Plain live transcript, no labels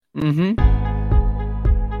Mm-hmm.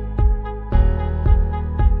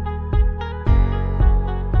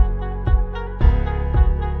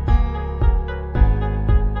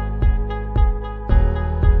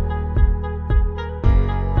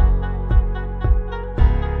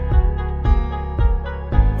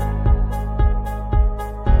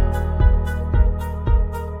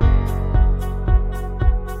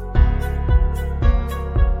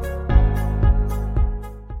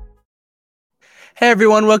 Hey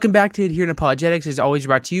everyone, welcome back to Adherent Apologetics. As always,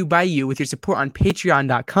 brought to you by you with your support on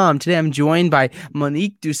patreon.com. Today I'm joined by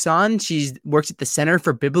Monique Dusan. She works at the Center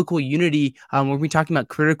for Biblical Unity. We're going to be talking about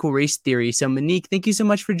critical race theory. So Monique, thank you so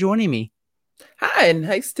much for joining me. Hi, and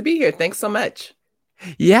nice to be here. Thanks so much.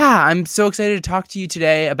 Yeah, I'm so excited to talk to you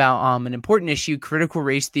today about an important issue, critical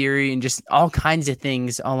race theory, and just all kinds of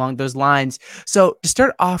things along those lines. So to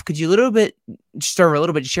start off, could you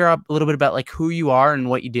share up a little bit about like who you are and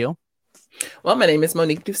what you do? Well, my name is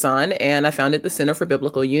Monique Dusan, and I founded the Center for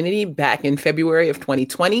Biblical Unity back in February of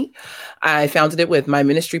 2020. I founded it with my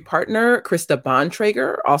ministry partner, Krista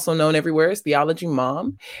Bontrager, also known everywhere as Theology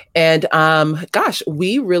Mom. And gosh,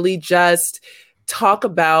 we really just talk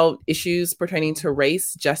about issues pertaining to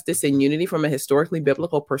race, justice, and unity from a historically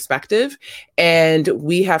biblical perspective. And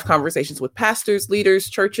we have conversations with pastors, leaders,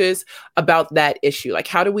 churches about that issue. Like,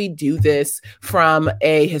 how do we do this from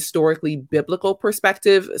a historically biblical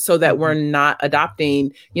perspective so that we're not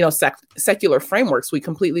adopting, secular frameworks? We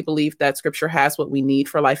completely believe that scripture has what we need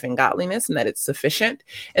for life and godliness and that it's sufficient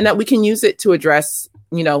and that we can use it to address,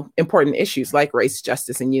 important issues like race,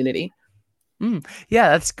 justice, and unity. Yeah,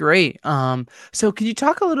 that's great. So could you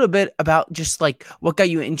talk a little bit about just like what got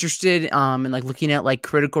you interested in like looking at like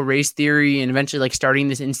critical race theory and eventually like starting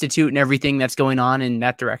this institute and everything that's going on in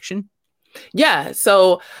that direction? Yeah,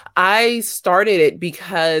 so I started it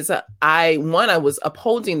because I was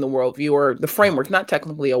upholding the worldview or the framework, not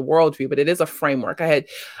technically a worldview, but it is a framework. I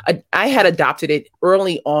had adopted it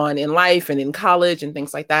early on in life and in college and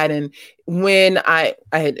things like that. And when I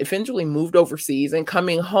had eventually moved overseas and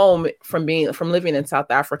coming home from living in South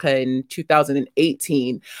Africa in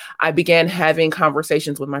 2018, I began having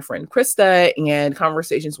conversations with my friend Krista and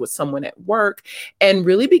conversations with someone at work and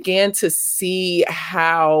really began to see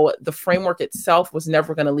how the framework itself was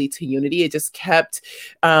never going to lead to unity. It just kept,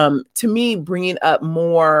 to me, bringing up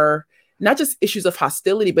more, not just issues of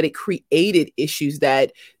hostility, but it created issues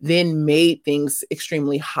that then made things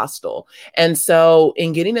extremely hostile. And so,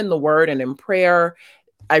 in getting in the word and in prayer,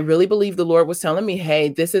 I really believe the Lord was telling me, hey,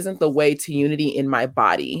 this isn't the way to unity in my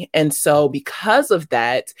body. And so, because of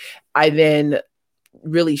that, I then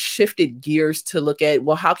really shifted gears to look at,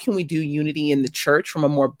 well, how can we do unity in the church from a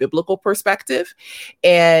more biblical perspective,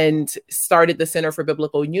 and started the Center for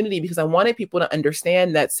Biblical Unity because I wanted people to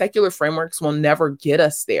understand that secular frameworks will never get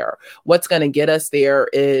us there. What's going to get us there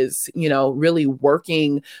is, really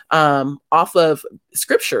working off of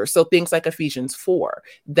scripture. So things like Ephesians 4,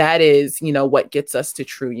 that is, what gets us to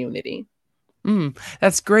true unity.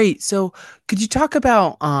 That's great. So could you talk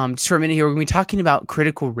about just for a minute here, we're going to be talking about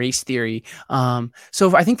critical race theory.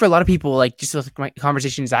 So I think for a lot of people, like just with my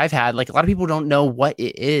conversations I've had, like a lot of people don't know what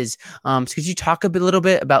it is. So could you talk little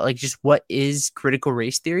bit about like just what is critical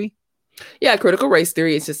race theory? Yeah, critical race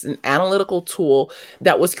theory is just an analytical tool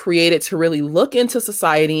that was created to really look into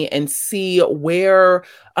society and see where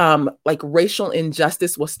like racial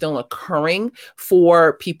injustice was still occurring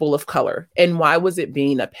for people of color and why was it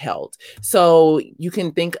being upheld. So you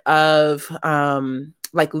can think of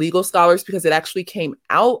like legal scholars, because it actually came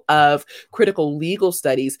out of critical legal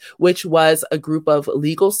studies, which was a group of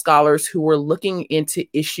legal scholars who were looking into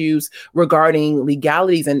issues regarding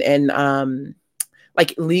legalities and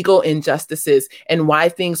like legal injustices and why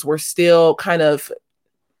things were still kind of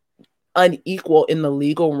unequal in the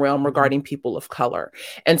legal realm regarding people of color.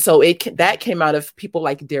 And so that came out of people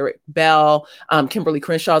like Derek Bell, Kimberly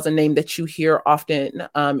Crenshaw is a name that you hear often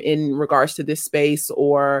in regards to this space,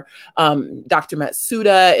 or Dr.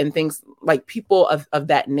 Matsuda and things like people of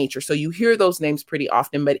that nature. So you hear those names pretty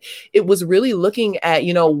often, but it was really looking at,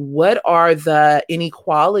 what are the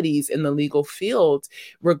inequalities in the legal field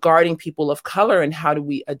regarding people of color and how do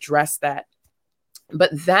we address that?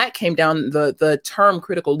 But that came down, the term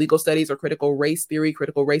critical legal studies or critical race theory,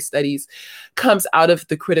 critical race studies comes out of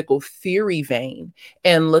the critical theory vein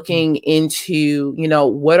and looking into,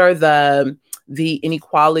 what are the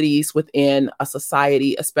inequalities within a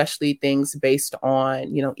society, especially things based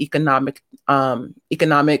on, economics,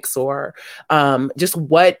 or just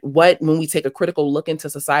what when we take a critical look into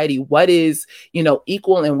society, what is,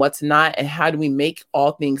 equal and what's not, and how do we make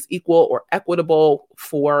all things equal or equitable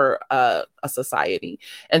for a society.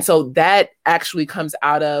 And so that actually comes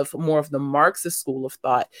out of more of the Marxist school of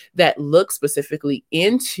thought that looks specifically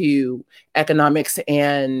into economics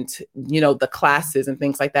and, the classes and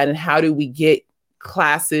things like that. And how do we get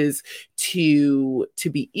classes to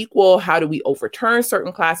be equal? How do we overturn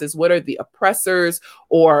certain classes? What are the oppressors,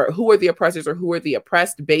 or who are the oppressors, or who are the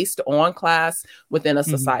oppressed based on class within a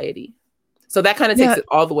society? So that kind of takes it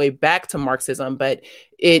all the way back to Marxism, but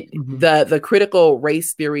the critical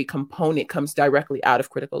race theory component comes directly out of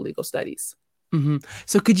critical legal studies.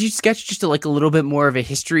 So could you sketch just a little bit more of a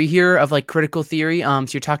history here of critical theory? So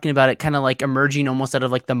you're talking about it kind of emerging almost out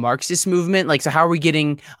of the Marxist movement. So how are we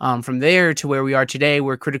getting from there to where we are today,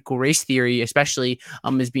 where critical race theory especially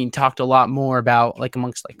is being talked a lot more about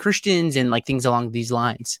amongst Christians and things along these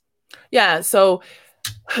lines? Yeah. So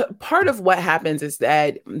part of what happens is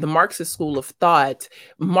that the Marxist school of thought,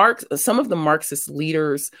 some of the Marxist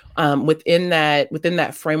leaders within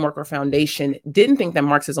that framework or foundation didn't think that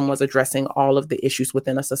Marxism was addressing all of the issues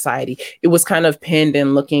within a society. It was kind of pinned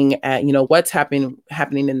in looking at, what's happening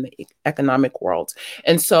in the economic world.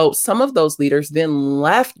 And so some of those leaders then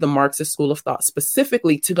left the Marxist school of thought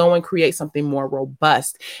specifically to go and create something more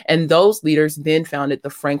robust. And those leaders then founded the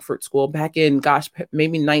Frankfurt School back in,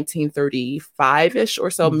 maybe 1935-ish or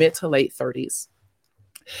so, mid to late 30s.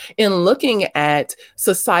 In looking at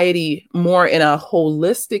society more in a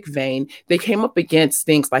holistic vein, they came up against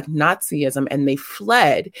things like Nazism, and they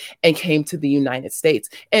fled and came to the United States.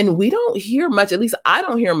 And we don't hear much, at least I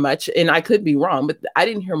don't hear much, and I could be wrong, but I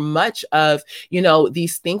didn't hear much of,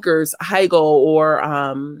 these thinkers, Hegel or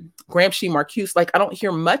Gramsci, Marcuse. I don't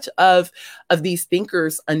hear much of these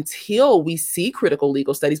thinkers until we see critical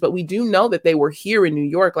legal studies, but we do know that they were here in New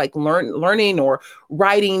York, learning or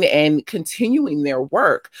writing and continuing their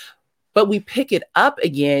work. But we pick it up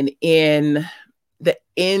again in the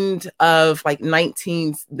end of the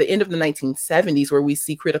end of the 1970s, where we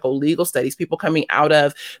see critical legal studies, people coming out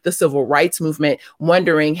of the civil rights movement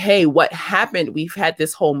wondering, hey, what happened? We've had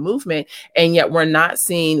this whole movement, and yet we're not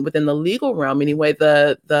seeing within the legal realm anyway,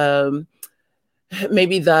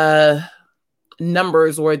 maybe the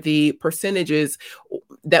numbers or the percentages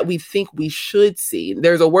that we think we should see.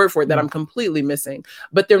 There's a word for it that I'm completely missing,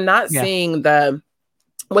 but they're not seeing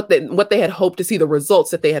what they had hoped to see, the results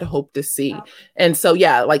that they had hoped to see. And so,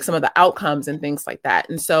 some of the outcomes and things like that.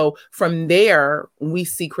 And so from there, we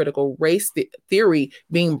see critical race theory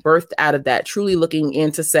being birthed out of that, truly looking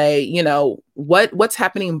into say, what's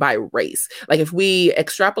happening by race? If we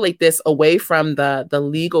extrapolate this away from the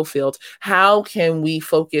legal field, how can we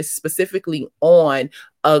focus specifically on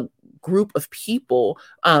a group of people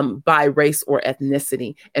by race or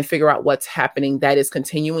ethnicity and figure out what's happening that is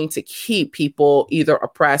continuing to keep people either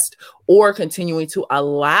oppressed or continuing to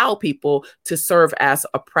allow people to serve as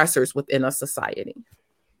oppressors within a society.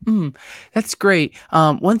 That's great.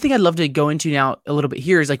 One thing I'd love to go into now a little bit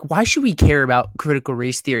here is why should we care about critical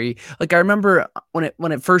race theory? I remember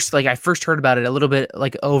when it first, I first heard about it a little bit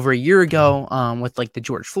over a year ago, with the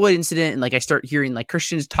George Floyd incident. And I start hearing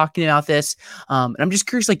Christians talking about this. And I'm just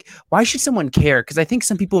curious, why should someone care? Cause I think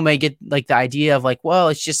some people may get the idea of well,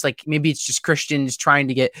 it's just maybe it's just Christians trying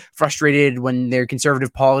to get frustrated when their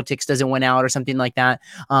conservative politics doesn't win out or something like that.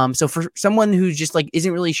 So for someone who just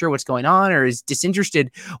isn't really sure what's going on or is disinterested,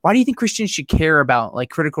 why do you think Christians should care about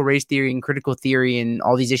critical race theory and critical theory and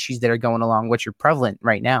all these issues that are going along, which are prevalent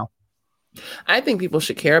right now? I think people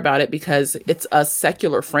should care about it because it's a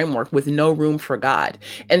secular framework with no room for God.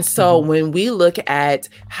 And so when we look at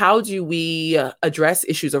how do we address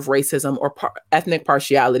issues of racism or ethnic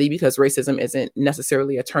partiality, because racism isn't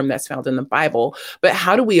necessarily a term that's found in the Bible, but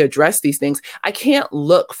how do we address these things? I can't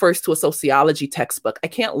look first to a sociology textbook. I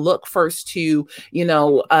can't look first to,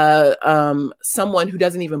 someone who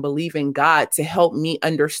doesn't even believe in God to help me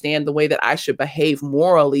understand the way that I should behave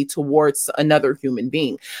morally towards another human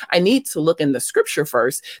being. I need to look in the scripture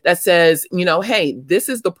first that says, hey, this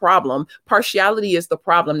is the problem. Partiality is the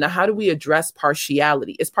problem. Now, how do we address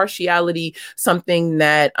partiality? Is partiality something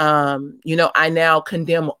that, I now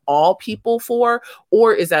condemn all people for,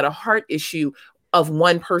 or is that a heart issue of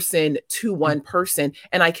one person to one person?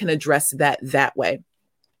 And I can address that way.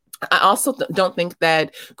 I also don't think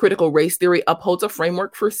that critical race theory upholds a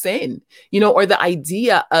framework for sin, or the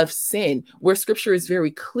idea of sin, where scripture is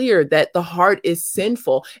very clear that the heart is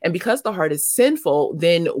sinful. And because the heart is sinful,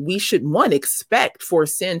 then we should, one, expect for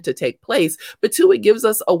sin to take place. But two, it gives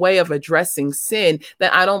us a way of addressing sin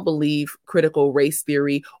that I don't believe critical race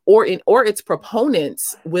theory or its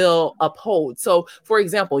proponents will uphold. So, for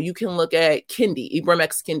example, you can look at Kendi, Ibram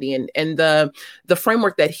X. Kendi, and the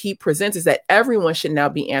framework that he presents is that everyone should now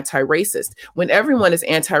be anti anti-racist. When everyone is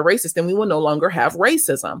anti-racist, then we will no longer have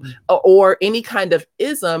racism or any kind of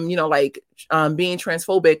ism, like being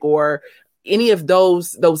transphobic or any of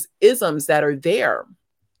those isms that are there.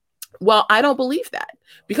 Well, I don't believe that,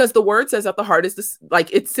 because the word says that the heart is this, like,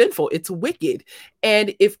 it's sinful, it's wicked.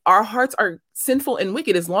 And if our hearts are sinful and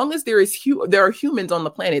wicked, as long as there are humans on the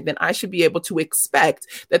planet, then I should be able to expect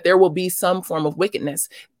that there will be some form of wickedness.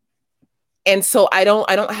 And so I don't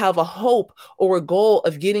have a hope or a goal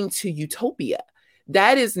of getting to utopia.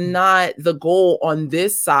 That is not the goal on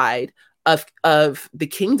this side of the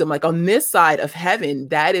kingdom. Like, on this side of heaven,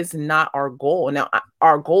 that is not our goal. Now,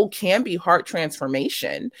 our goal can be heart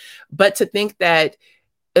transformation, but to think that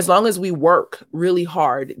as long as we work really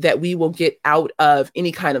hard, that we will get out of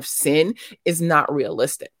any kind of sin is not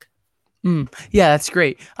realistic. Yeah, that's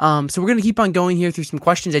great. So we're going to keep on going here through some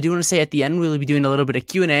questions. I do want to say at the end, we'll be doing a little bit of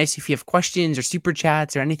Q&A. So if you have questions or super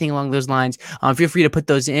chats or anything along those lines, feel free to put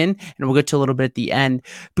those in, and we'll get to a little bit at the end.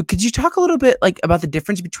 But could you talk a little bit like about the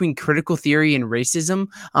difference between critical theory and racism?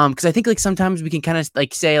 Because I think like sometimes we can kind of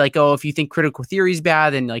like say like, oh, if you think critical theory is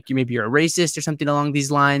bad, then like you're a racist or something along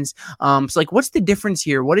these lines. So like, what's the difference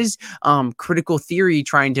here? What is critical theory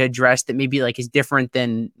trying to address that maybe like is different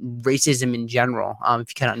than racism in general? If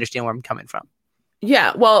you kind of understand where I'm coming from.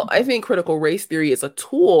 Yeah, well, I think critical race theory is a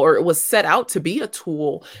tool, or it was set out to be a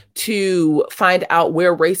tool to find out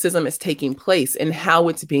where racism is taking place and how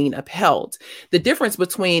it's being upheld. The difference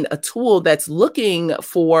between a tool that's looking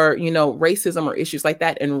for, racism or issues like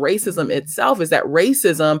that, and racism itself is that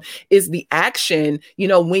racism is the action,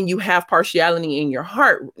 when you have partiality in your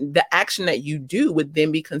heart, the action that you do would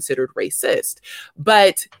then be considered racist.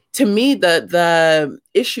 But to me, the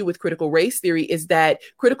issue with critical race theory is that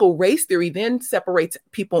critical race theory then separates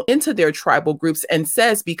people into their tribal groups and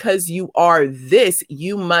says, because you are this,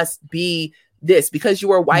 you must be this. Because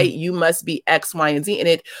you are white, you must be X, Y, and Z. And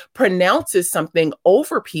it pronounces something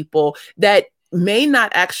over people that may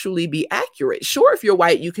not actually be accurate. Sure, if you're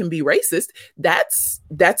white, you can be racist.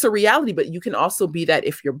 That's a reality, but you can also be that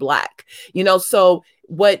if you're Black. So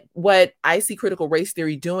what I see critical race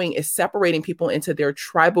theory doing is separating people into their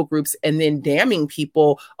tribal groups and then damning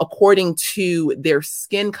people according to their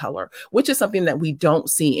skin color, which is something that we don't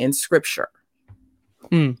see in scripture.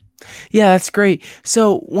 Yeah, that's great.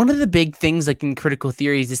 So one of the big things like in critical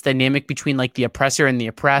theory is this dynamic between like the oppressor and the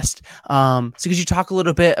oppressed. So could you talk a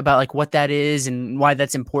little bit about like what that is and why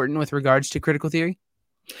that's important with regards to critical theory?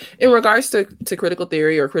 In regards to critical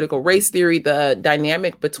theory or critical race theory, the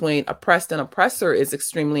dynamic between oppressed and oppressor is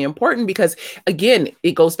extremely important because, again,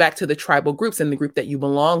 it goes back to the tribal groups and the group that you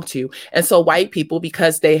belong to. And so white people,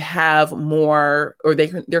 because they have more, or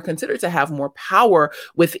they're considered to have more power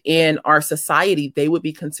within our society, they would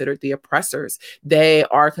be considered the oppressors. They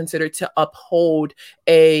are considered to uphold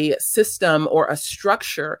a system or a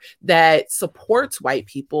structure that supports white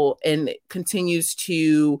people and continues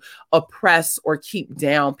to oppress or keep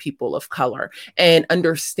down people of color. And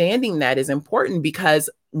understanding that is important because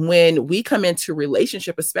when we come into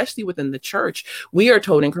relationship, especially within the church, we are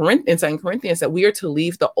told in Corinthians that we are to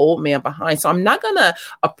leave the old man behind. So I'm not going to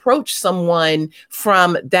approach someone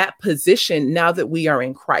from that position now that we are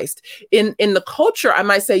in Christ. In the culture, I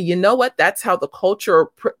might say, you know what? That's how the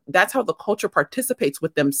culture participates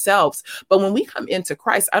with themselves. But when we come into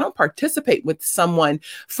Christ, I don't participate with someone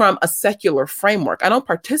from a secular framework. I don't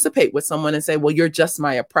participate with someone and say, well, you're just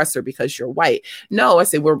my oppressor because you're white. No, I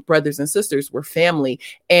say we're brothers and sisters, we're family.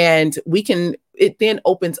 And it then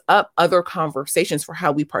opens up other conversations for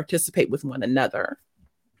how we participate with one another.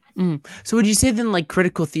 So would you say then like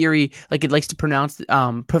critical theory, like it likes to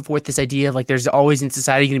put forth this idea of like there's always in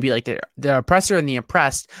society going to be like the oppressor and the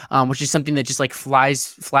oppressed, which is something that just like flies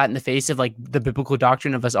flat in the face of like the biblical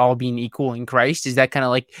doctrine of us all being equal in Christ? Is that kind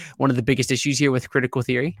of like one of the biggest issues here with critical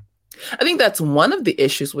theory? I think that's one of the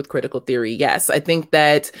issues with critical theory. Yes, I think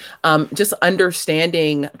that just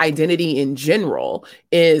understanding identity in general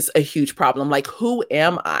is a huge problem. Like, who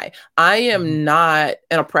am I? I am not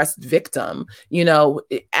an oppressed victim,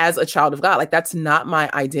 as a child of God. Like, that's not my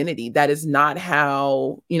identity. That is not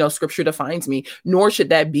how, scripture defines me, nor should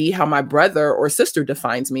that be how my brother or sister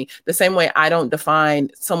defines me. The same way I don't define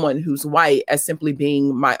someone who's white as simply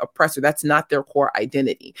being my oppressor. That's not their core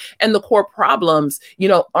identity. And the core problems,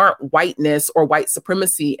 aren't whiteness or white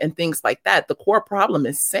supremacy and things like that. The core problem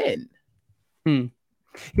is sin. Yeah,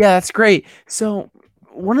 that's great. So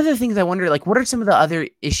one of the things I wonder, like, what are some of the other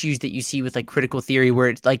issues that you see with like critical theory where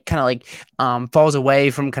it's like kind of like falls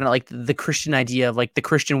away from kind of like the Christian idea of like the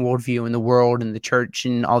Christian worldview and the world and the church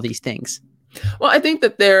and all these things? Well, I think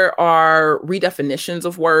that there are redefinitions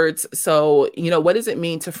of words. So, what does it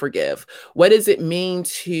mean to forgive? What does it mean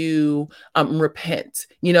to repent?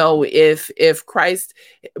 If Christ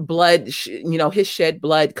blood, his shed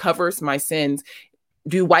blood covers my sins,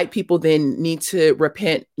 do white people then need to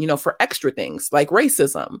repent, for extra things like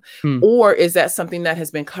racism? Hmm. Or is that something that has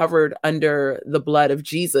been covered under the blood of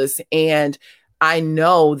Jesus? And I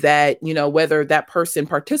know that, whether that person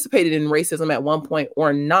participated in racism at one point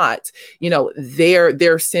or not,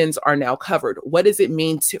 their sins are now covered. What does it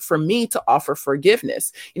mean for me to offer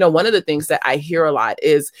forgiveness? One of the things that I hear a lot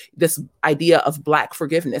is this idea of Black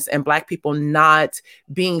forgiveness and Black people not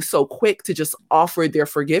being so quick to just offer their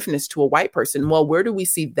forgiveness to a white person. Well, where do we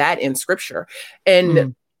see that in scripture?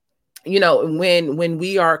 And when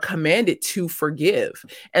we are commanded to forgive.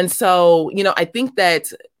 And so, I think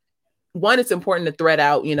that one, it's important to thread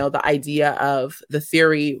out, the idea of the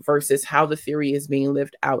theory versus how the theory is being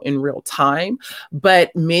lived out in real time.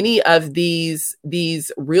 But many of these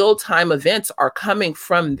real time events are coming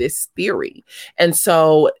from this theory. And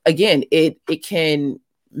so again, it can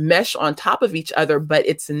mesh on top of each other, but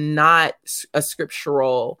it's not a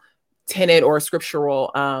scriptural tenet or a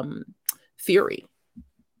scriptural theory.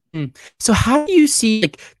 So how do you see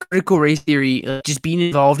like critical race theory just being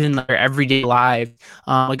involved in like, our everyday lives?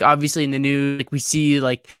 Like obviously in the news, like we see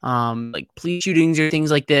like police shootings or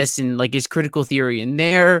things like this, and like is critical theory in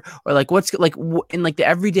there, or like what's like in like the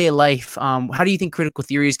everyday life? How do you think critical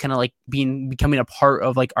theory is kind of like becoming a part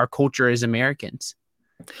of like our culture as Americans?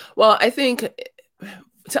 Well, I think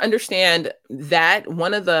to understand that,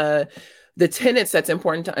 one of the tenets that's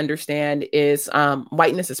important to understand is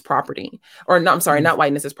whiteness is property, or no, I'm sorry, not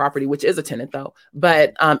whiteness is property, which is a tenet though,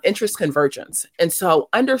 but interest convergence. And so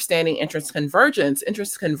understanding interest convergence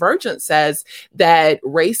says that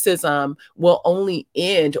racism will only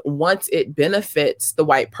end once it benefits the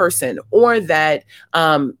white person, or that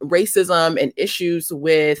racism and issues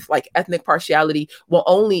with like ethnic partiality will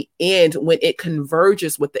only end when it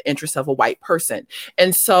converges with the interests of a white person.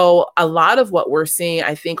 And so a lot of what we're seeing,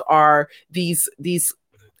 I think, are these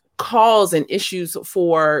calls and issues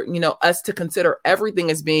for us to consider everything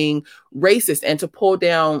as being racist and to pull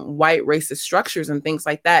down white racist structures and things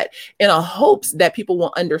like that, in a hopes that people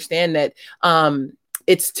will understand that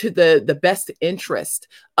it's to the best interest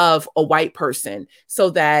of a white person, so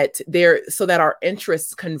that our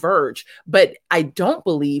interests converge. But I don't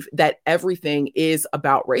believe that everything is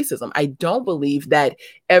about racism. I don't believe that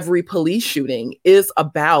every police shooting is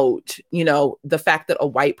about, the fact that a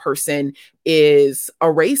white person is a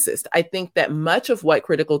racist. I think that much of what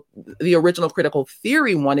the original critical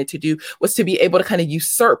theory wanted to do was to be able to kind of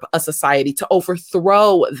usurp a society, to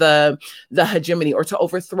overthrow the hegemony, or to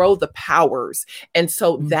overthrow the powers. And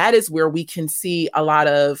so that is where we can see a lot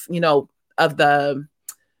of, of the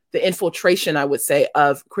infiltration, I would say,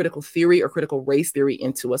 of critical theory or critical race theory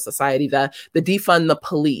into a society. The defund the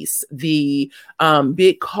police, the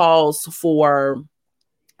big calls for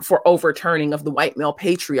overturning of the white male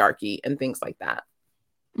patriarchy and things like that.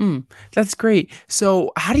 That's great.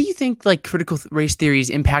 So how do you think like critical race theory is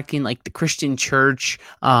impacting like the Christian church,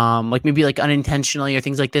 like maybe like unintentionally or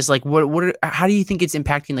things like this? Like how do you think it's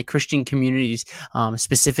impacting like Christian communities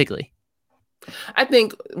specifically? I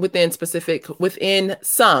think within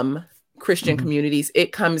some Christian communities,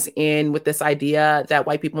 it comes in with this idea that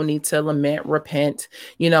white people need to lament, repent,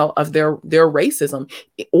 of their racism,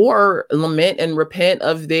 or lament and repent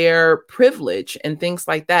of their privilege and things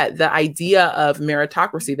like that. The idea of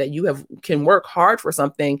meritocracy, that you can work hard for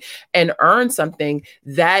something and earn something,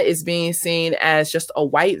 that is being seen as just a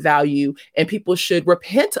white value, and people should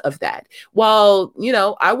repent of that. Well,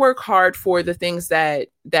 I work hard for the things that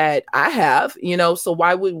I have, so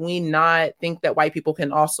why would we not think that white people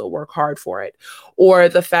can also work hard for it? Or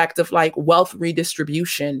the fact of like wealth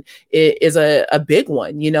redistribution is a big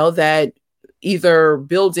one, that either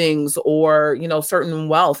buildings or, certain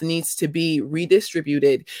wealth needs to be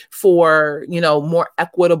redistributed for, more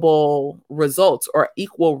equitable results or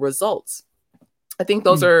equal results. I think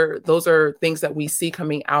those are things that we see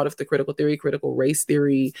coming out of the critical theory, critical race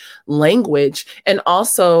theory language, and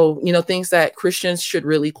also, things that Christians should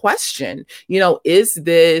really question. Is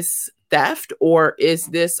this theft, or is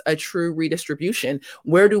this a true redistribution?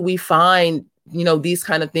 Where do we find these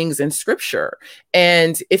kind of things in scripture?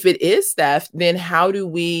 And if it is theft, then how do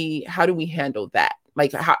we handle that?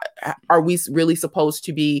 Like, how are we really supposed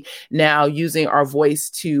to be now using our voice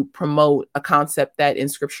to promote a concept that in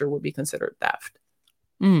scripture would be considered theft?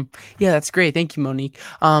 Yeah, that's great. Thank you, Monique.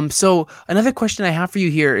 So another question I have for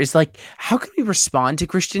you here is like, how can we respond to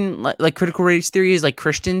Christian like critical race theory as like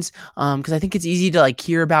Christians? Because I think it's easy to like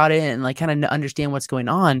hear about it and like kind of understand what's going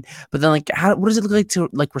on, but then like, what does it look like to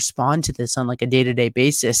like respond to this on like a day-to-day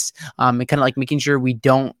basis? And kind of like making sure we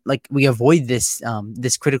don't like we avoid this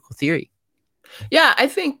critical theory. Yeah, I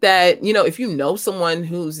think that, if you know someone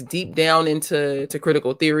who's deep down into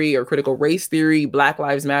critical theory or critical race theory, Black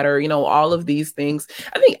Lives Matter, all of these things,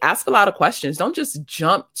 I think ask a lot of questions. Don't just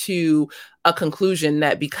jump to a conclusion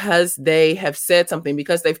that because they have said something,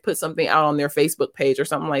 because they've put something out on their Facebook page or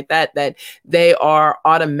something like that, that they are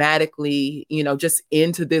automatically, just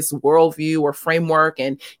into this worldview or framework.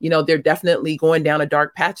 And, they're definitely going down a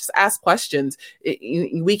dark path. Just ask questions.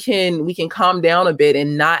 We can calm down a bit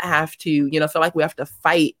and not have to, feel like we have to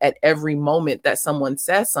fight at every moment that someone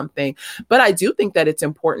says something. But I do think that it's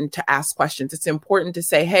important to ask questions. It's important to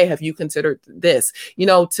say, hey, have you considered this?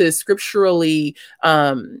 To scripturally,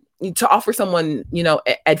 to offer someone,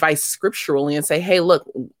 advice scripturally and say, hey, look,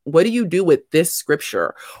 what do you do with this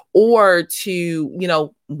scripture? Or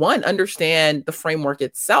to, one, understand the framework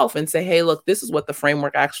itself and say, hey, look, this is what the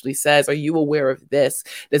framework actually says. Are you aware of this?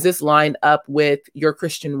 Does this line up with your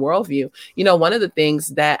Christian worldview? One of the things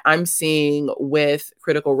that I'm seeing with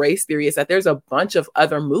critical race theory is that there's a bunch of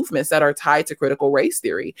other movements that are tied to critical race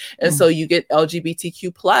theory. And so you get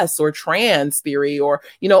LGBTQ plus or trans theory or,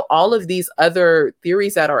 all of these other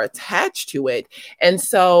theories that are attached to it. And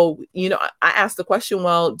so, I asked the question,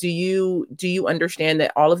 well, do you understand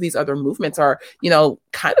that all of these other movements are,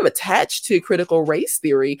 kind of attached to critical race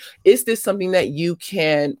theory? Is this something that you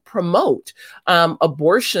can promote?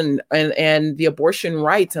 Abortion and the abortion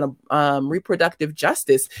rights and reproductive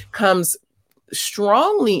justice comes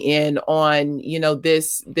strongly in on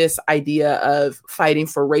this idea of fighting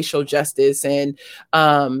for racial justice and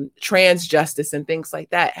trans justice and things like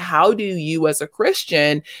that. How do you as a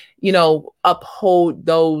Christian uphold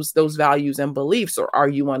those values and beliefs, or are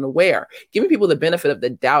you unaware? Giving people the benefit of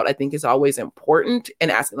the doubt, I think, is always important, and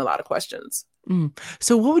asking a lot of questions.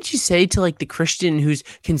 So what would you say to like the Christian who's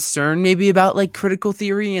concerned maybe about like critical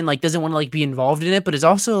theory and like doesn't want to like be involved in it, but is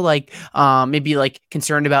also like maybe like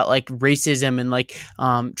concerned about like racism and like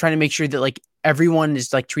trying to make sure that like everyone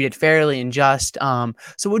is like treated fairly and just.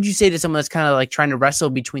 So what would you say to someone that's kind of like trying to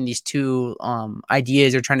wrestle between these two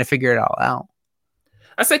ideas or trying to figure it all out?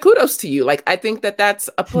 I say kudos to you. Like, I think that that's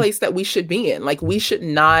a place that we should be in. Like, we should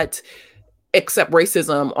not accept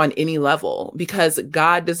racism on any level, because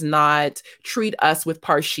God does not treat us with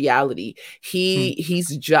partiality.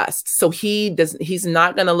 He's just. So he's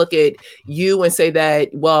not going to look at you and say that,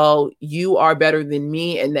 well, you are better than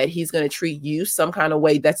me, and that he's going to treat you some kind of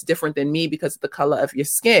way that's different than me because of the color of your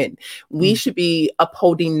skin. We should be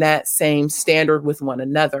upholding that same standard with one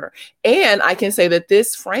another. And I can say that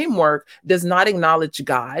this framework does not acknowledge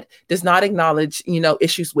God, does not acknowledge,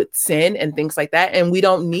 issues with sin and things like that. And we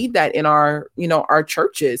don't need that in our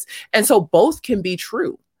churches. And so both can be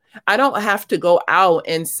true. I don't have to go out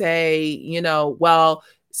and say, well,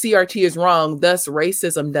 CRT is wrong, thus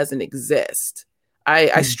racism doesn't exist.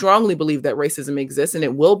 I strongly believe that racism exists, and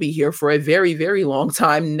it will be here for a very, very long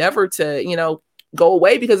time, never to, go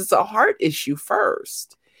away, because it's a heart issue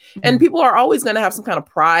first. And people are always going to have some kind of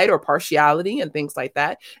pride or partiality and things like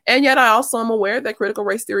that. And yet I also am aware that critical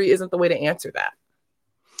race theory isn't the way to answer that.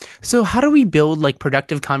 So how do we build like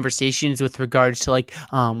productive conversations with regards to like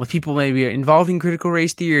with people maybe involved in critical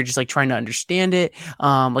race theory or just like trying to understand it?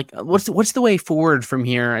 Like what's the way forward from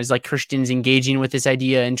here as like Christians engaging with this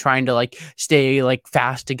idea and trying to like stay like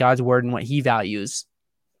fast to God's word and what he values?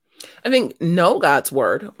 I think know God's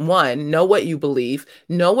word. One, know what you believe,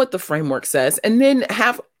 know what the framework says, and then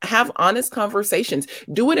have honest conversations.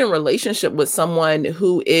 Do it in relationship with someone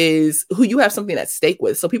who you have something at stake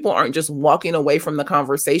with. So people aren't just walking away from the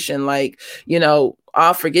conversation like,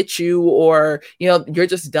 I'll forget you, or, you're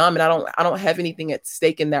just dumb and I don't have anything at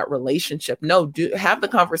stake in that relationship. No, do have the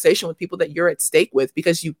conversation with people that you're at stake with,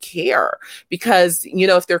 because you care, because,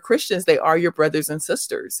 if they're Christians, they are your brothers and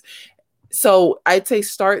sisters. So I'd say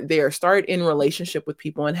start there, start in relationship with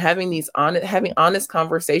people and having honest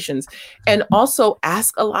conversations, and also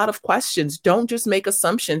ask a lot of questions. Don't just make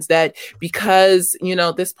assumptions that because,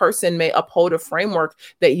 this person may uphold a framework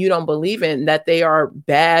that you don't believe in, that they are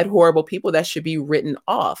bad, horrible people that should be written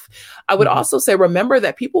off. I would also say, remember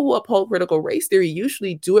that people who uphold critical race theory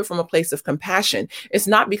usually do it from a place of compassion. It's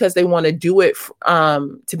not because they want to do it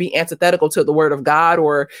to be antithetical to the word of God,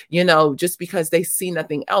 or, just because they see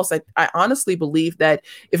nothing else. I honestly believe that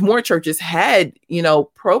if more churches had,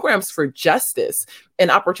 programs for justice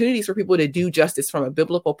and opportunities for people to do justice from a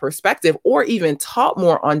biblical perspective, or even taught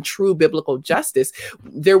more on true biblical justice,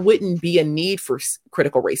 there wouldn't be a need for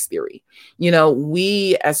critical race theory.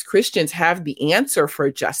 We as Christians have the answer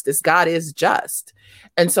for justice. God is just.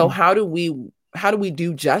 And so how do we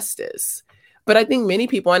do justice? But I think many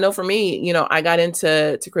people, I know for me, I got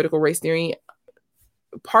into critical race theory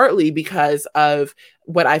partly because of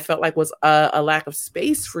what I felt like was a lack of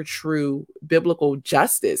space for true biblical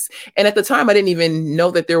justice. And at the time, I didn't even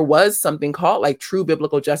know that there was something called like true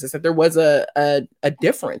biblical justice, that there was a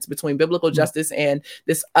difference between biblical justice and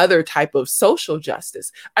this other type of social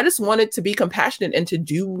justice. I just wanted to be compassionate and to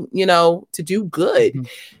do good. Mm-hmm.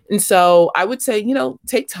 And so I would say,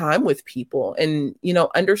 take time with people and,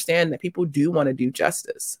 understand that people do want to do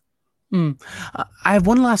justice. I have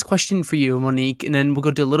one last question for you, Monique, and then we'll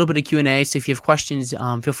go to a little bit of Q&A. So if you have questions,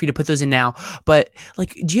 feel free to put those in now. But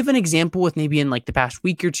like, do you have an example with maybe in like the past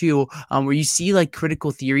week or two where you see like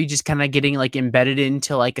critical theory just kind of getting like embedded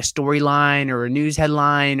into like a storyline or a news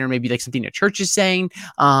headline or maybe like something a church is saying?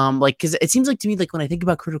 Because it seems like to me, like when I think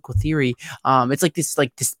about critical theory, it's like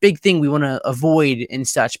this big thing we want to avoid and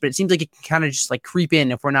such, but it seems like it can kind of just like creep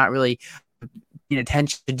in if we're not really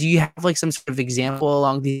attention. Do you have like some sort of example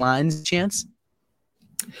along these lines, chance?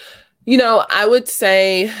 I would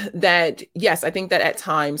say that, yes, I think that at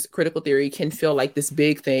times critical theory can feel like this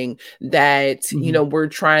big thing that, we're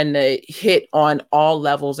trying to hit on all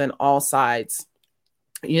levels and all sides.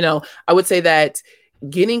 I would say that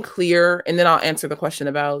getting clear, and then I'll answer the question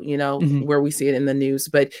about, where we see it in the news,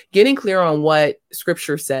 but getting clear on what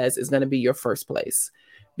scripture says is going to be your first place.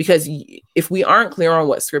 Because if we aren't clear on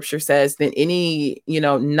what scripture says, then any,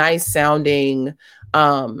 nice sounding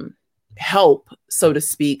help, so to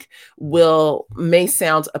speak, may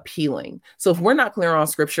sound appealing. So if we're not clear on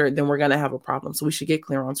scripture, then we're going to have a problem. So we should get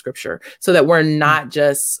clear on scripture so that we're not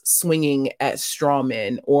just swinging at straw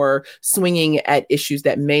men or swinging at issues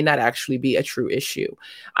that may not actually be a true issue.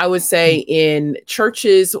 I would say in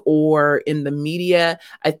churches or in the media,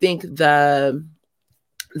 I think the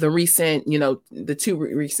recent, the two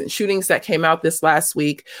recent shootings that came out this last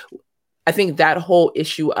week, I think that whole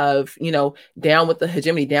issue of, down with the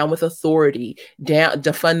hegemony, down with authority, down,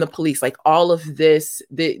 defund the police, like all of this,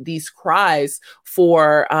 these cries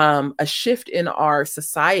for a shift in our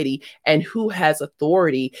society and who has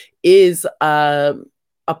authority is a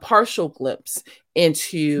partial glimpse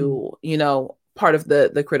into, part of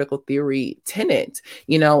the critical theory tenet,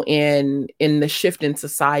 in the shift in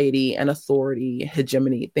society and authority,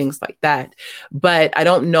 hegemony, things like that. But I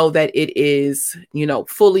don't know that it is,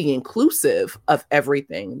 fully inclusive of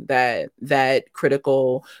everything that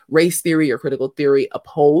critical race theory or critical theory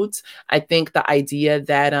upholds. I think the idea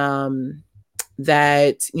that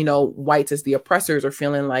whites as the oppressors are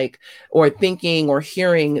feeling like, or thinking or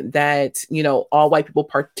hearing that, all white people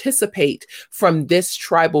participate from this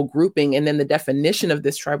tribal grouping. And then the definition of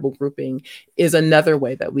this tribal grouping is another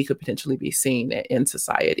way that we could potentially be seen in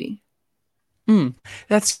society.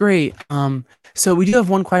 That's great. So we do have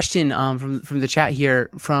one question from the chat here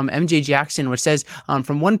from MJ Jackson, which says,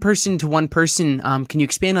 from one person to one person, can you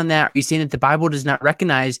expand on that? Are you saying that the Bible does not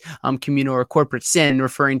recognize communal or corporate sin,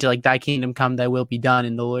 referring to like thy kingdom come, thy will be done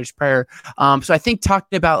in the Lord's Prayer? So I think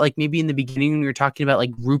talking about like maybe in the beginning, we were talking about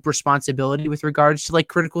like group responsibility with regards to like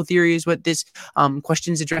critical theory is what this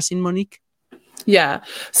question is addressing, Monique. Yeah.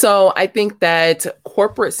 So I think that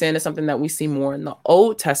corporate sin is something that we see more in the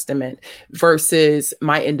Old Testament versus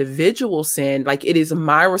my individual sin. Like it is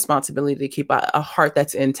my responsibility to keep a heart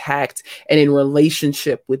that's intact and in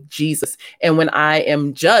relationship with Jesus. And when I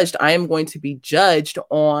am judged, I am going to be judged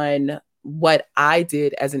on what I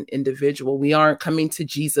did as an individual. We aren't coming to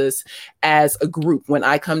Jesus as a group. When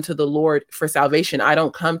I come to the Lord for salvation, I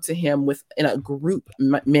don't come to him in a group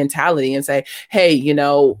mentality and say, hey,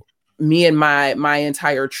 me and my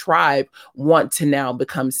entire tribe want to now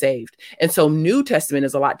become saved. And so New Testament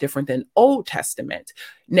is a lot different than Old Testament.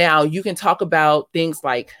 Now, you can talk about things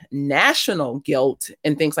like national guilt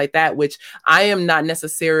and things like that, which I am not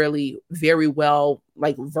necessarily very well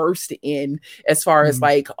like versed in as far as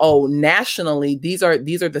like, oh, nationally, these are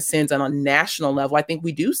the sins on a national level. I think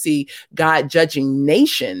we do see God judging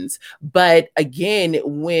nations. But again,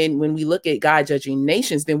 when we look at God judging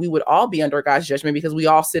nations, then we would all be under God's judgment because we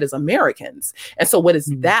all sit as Americans. And so what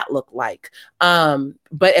does that look like?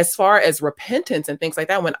 But as far as repentance and things like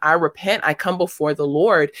that, when I repent, I come before the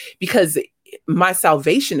Lord because my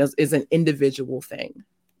salvation is an individual thing.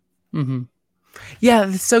 Mm-hmm. Yeah,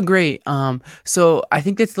 that's so great. So I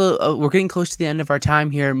think we're getting close to the end of our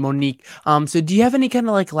time here, Monique. So do you have any kind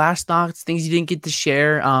of like last thoughts, things you didn't get to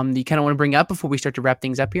share, that you kind of want to bring up before we start to wrap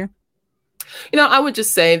things up here? I would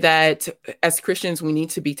just say that as Christians, we need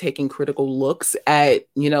to be taking critical looks at,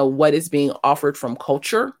 what is being offered from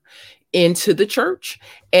culture into the church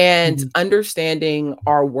and Mhm. understanding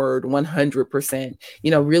our word 100%,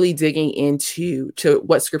 really digging into to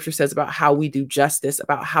what scripture says about how we do justice,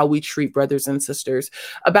 about how we treat brothers and sisters,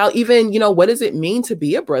 about even, what does it mean to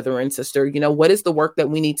be a brother and sister? What is the work that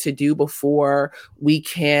we need to do before we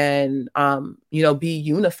can, be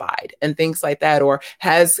unified and things like that? Or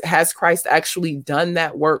has Christ actually done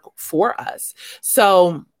that work for us?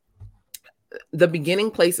 So the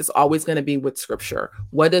beginning place is always going to be with scripture.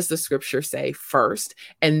 What does the scripture say first?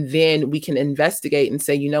 And then we can investigate and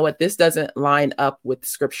say, what, this doesn't line up with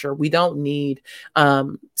scripture. We don't need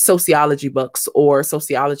sociology books or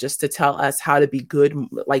sociologists to tell us how to be good,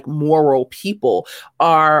 like moral people.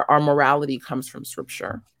 Our morality comes from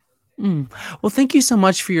scripture. Well, thank you so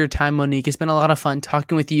much for your time, Monique. It's been a lot of fun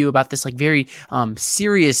talking with you about this like very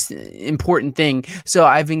serious, important thing. So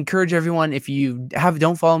I've encouraged everyone, if you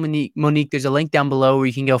don't follow Monique, there's a link down below where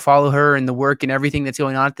you can go follow her and the work and everything that's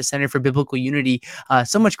going on at the Center for Biblical Unity.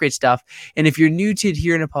 So much great stuff. And if you're new to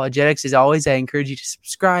Hearing Apologetics, as always, I encourage you to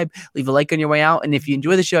subscribe, leave a like on your way out. And if you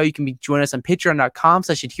enjoy the show, you can join us on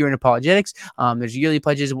patreon.com/Hearing Apologetics. There's yearly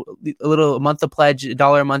pledges, a month of pledge,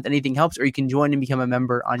 $1 a month, anything helps, or you can join and become a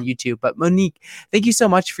member on YouTube. But Monique, thank you so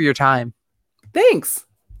much for your time. Thanks.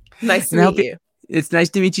 Nice to And I meet hope you. it's nice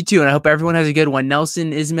to meet you too. And I hope everyone has a good one.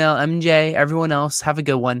 Nelson, Ismail, MJ, everyone else, have a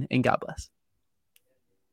good one and God bless.